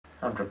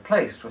and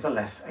replaced with a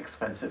less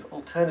expensive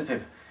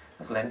alternative,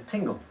 as Len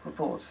Tingle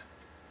reports.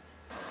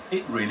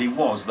 It really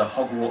was the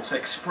Hogwarts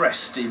Express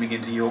steaming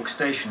into York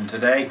Station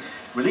today.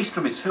 Released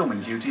from its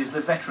filming duties,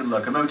 the veteran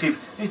locomotive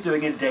is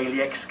doing a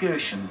daily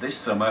excursion this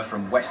summer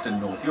from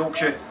western North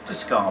Yorkshire to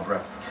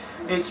Scarbrough.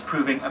 It's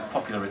proving a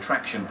popular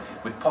attraction,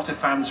 with Potter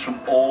fans from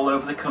all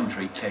over the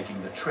country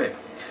taking the trip.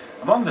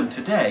 Among them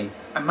today,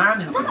 a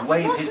man who could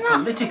wave his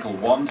political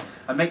wand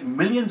and make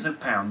millions of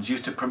pounds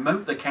used to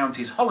promote the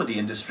county's holiday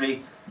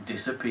industry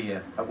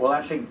disappear. Well,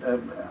 actually,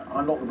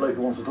 I'm not the bloke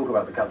who wants to talk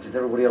about the cuts, it's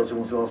everybody else who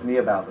wants to ask me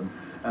about them.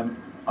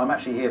 I'm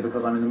actually here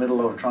because I'm in the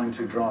middle of trying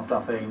to draft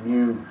up a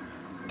new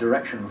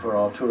direction for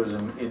our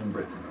tourism in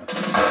Britain.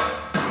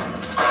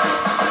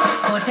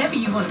 Whatever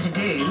you want to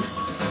do,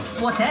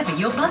 whatever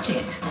your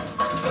budget,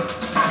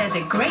 there's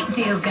a great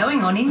deal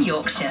going on in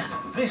Yorkshire.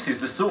 This is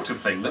the sort of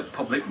thing that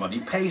public money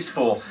pays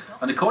for,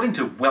 and according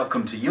to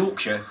Welcome to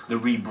Yorkshire, the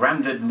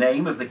rebranded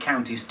name of the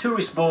county's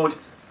tourist board,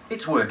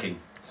 it's working.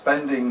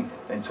 Spending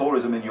in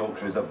tourism in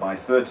Yorkshire is up by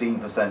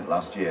 13%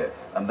 last year,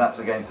 and that's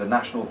against a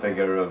national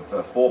figure of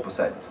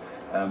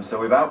 4%. So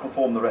we've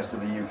outperformed the rest of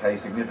the UK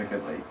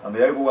significantly, and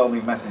the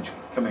overwhelming message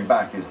coming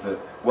back is that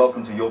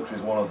Welcome to Yorkshire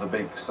is one of the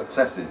big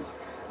successes,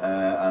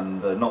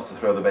 and not to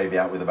throw the baby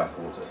out with the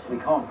bathwater. We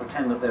can't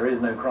pretend that there is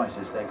no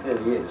crisis, there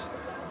clearly is.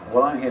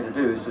 What I'm here to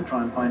do is to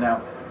try and find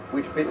out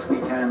which bits we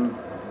can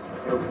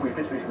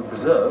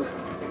preserve,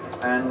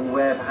 and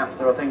where perhaps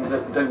there are things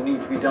that don't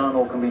need to be done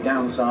or can be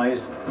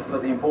downsized,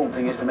 but the important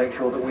thing is to make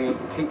sure that we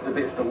keep the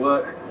bits that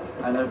work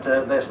and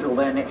that they're still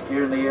there next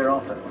year and the year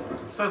after.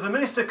 So as the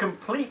Minister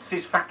completes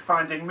his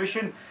fact-finding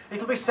mission,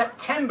 it'll be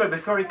September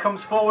before he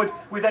comes forward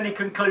with any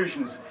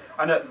conclusions.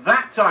 And at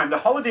that time, the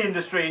holiday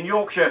industry in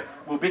Yorkshire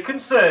will be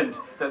concerned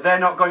that they're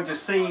not going to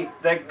see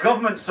their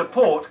government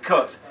support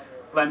cut.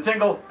 Len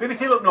Tingle,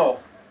 BBC Look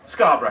North,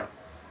 Scarbrough.